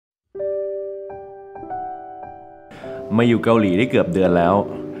มาอยู่เกาหลีได้เกือบเดือนแล้ว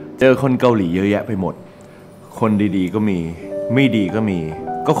เจอคนเกาหลีเยอะแยะไปหมดคนดีๆก็มีไม่ดีก็มี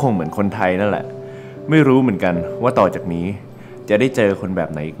ก็คงเหมือนคนไทยนั่นแหละไม่รู้เหมือนกันว่าต่อจากนี้จะได้เจอคนแบบ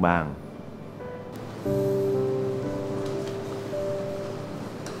ไหนอีกบ้าง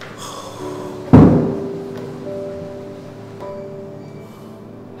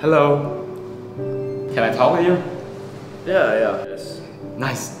Hello. Can I talk with you? Yeah. Yes.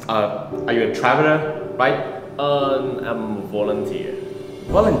 Nice. Are you a traveler, right? I'm a volunteer.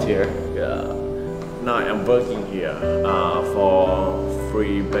 Volunteer? Yeah. Now I'm working here for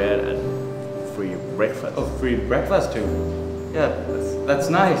free bed and free breakfast. Oh, free breakfast too. Yeah, that's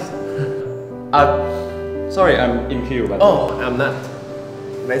nice. Sorry, I'm in queue. But I'm not.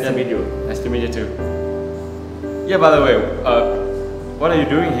 Nice to meet you. Nice to meet you too. Yeah, by the way, what are you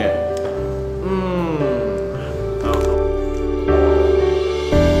doing here?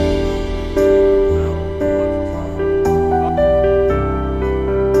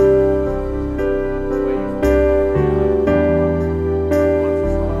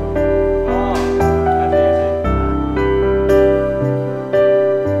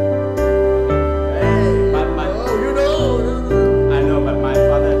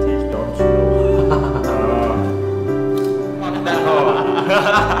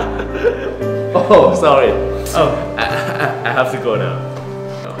 Oh, sorry. I have to go now.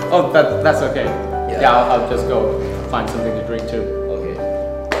 Oh, that's okay. Yeah, I'll just go find something to drink too. Okay.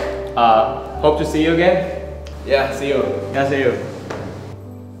 Hope to see you again. Yeah, see you. Yeah, see you.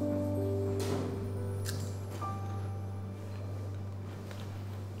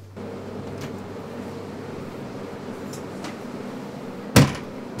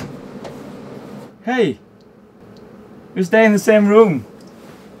 Hey, you stay in the same room.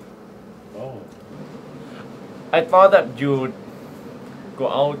 I thought that you'd go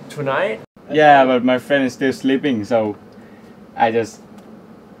out tonight. Yeah, but my friend is still sleeping, so I just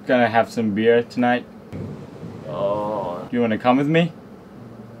gonna have some beer tonight. Oh. You wanna come with me?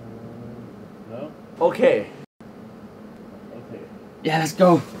 No. Okay. Yeah, let's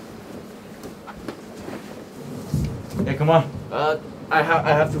go. Yeah, come on. I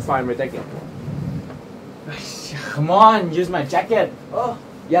have to find my jacket. Come on, use my jacket. Oh.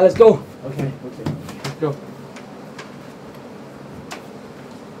 Yeah, let's go. Okay. Let's go.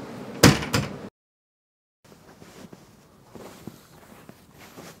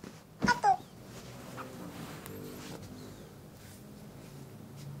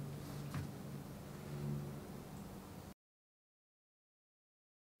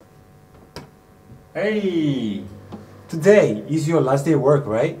 Hey! Today is your last day of work,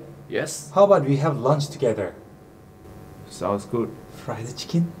 right? Yes. How about we have lunch together? Sounds good. Fried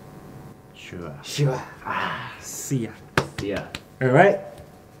chicken? Sure. Sure. See ya. Yeah. Alright?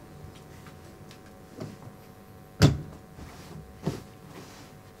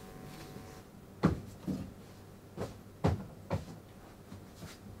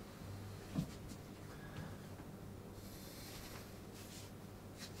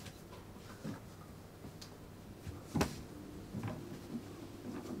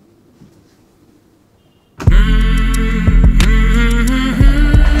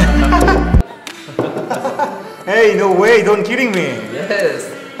 Hey, no way, don't kidding me. Yes.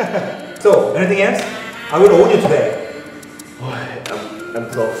 So, anything else? I will own you today.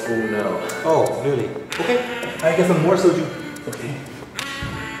 I'm so full now. Oh, really? Okay, I get some more soju. Okay.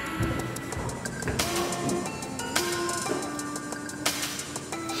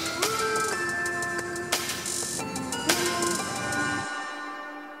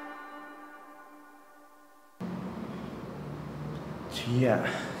 Chia,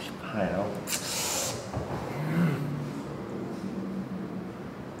 หายแล้ว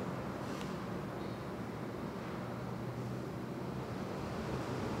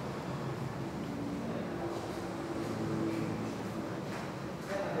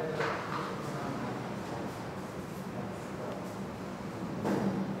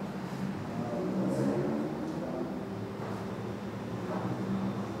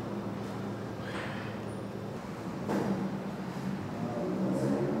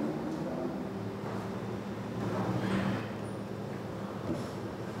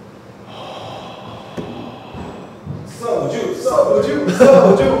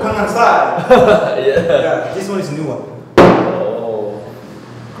Soju, Gangnam Style. Yeah. This one is a new one. Oh,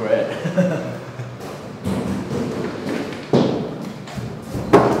 great.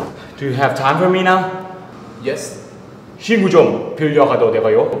 Do you have time for me now? Yes. 친구 좀 빌려가도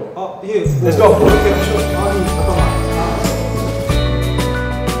돼가요? 예. Let's go. 아니, 잠깐만.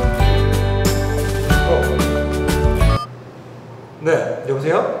 네,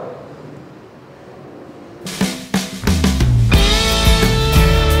 여보세요?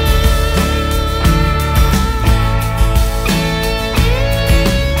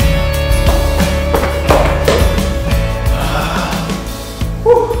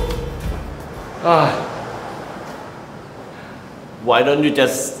 Why don't you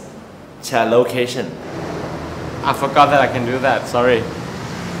just share location? I forgot that I can do that. Sorry.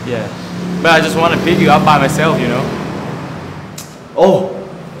 Yeah. But I just want to pick you up by myself, you know. Oh,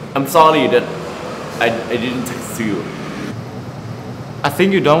 I'm sorry that I didn't text you. I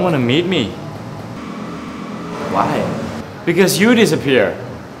think you don't want to meet me. Why? Because you disappear.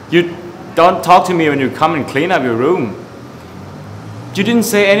 You don't talk to me when you come and clean up your room. You didn't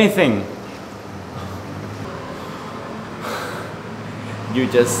say anything. You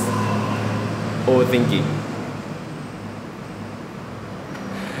just overthinking.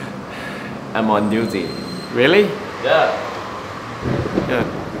 I'm on duty. Really? Yeah. Yeah.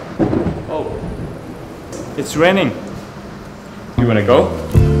 Oh. It's raining. You wanna go?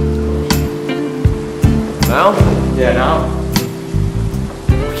 Now? Yeah, now.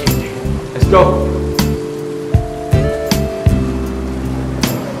 Okay. Let's go.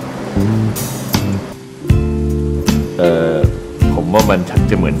 ผมว่ามันชัก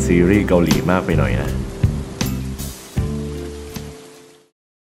จะเหมือนซีรีส์เกาหลีมากไปหน่อยนะ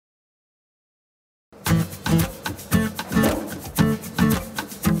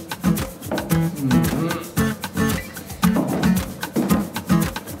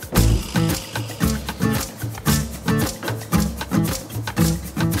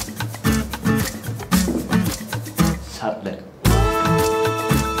ชัดเลย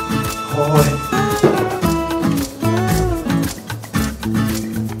โอ้ย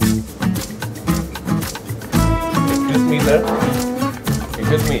Excuse me, sir.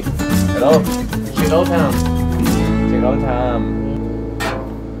 Excuse me. Hello. Check out time. Check out time.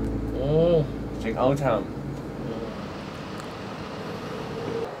 Check out time.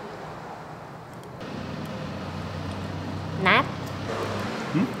 Nat,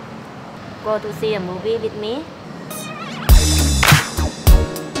 go to see a movie with me.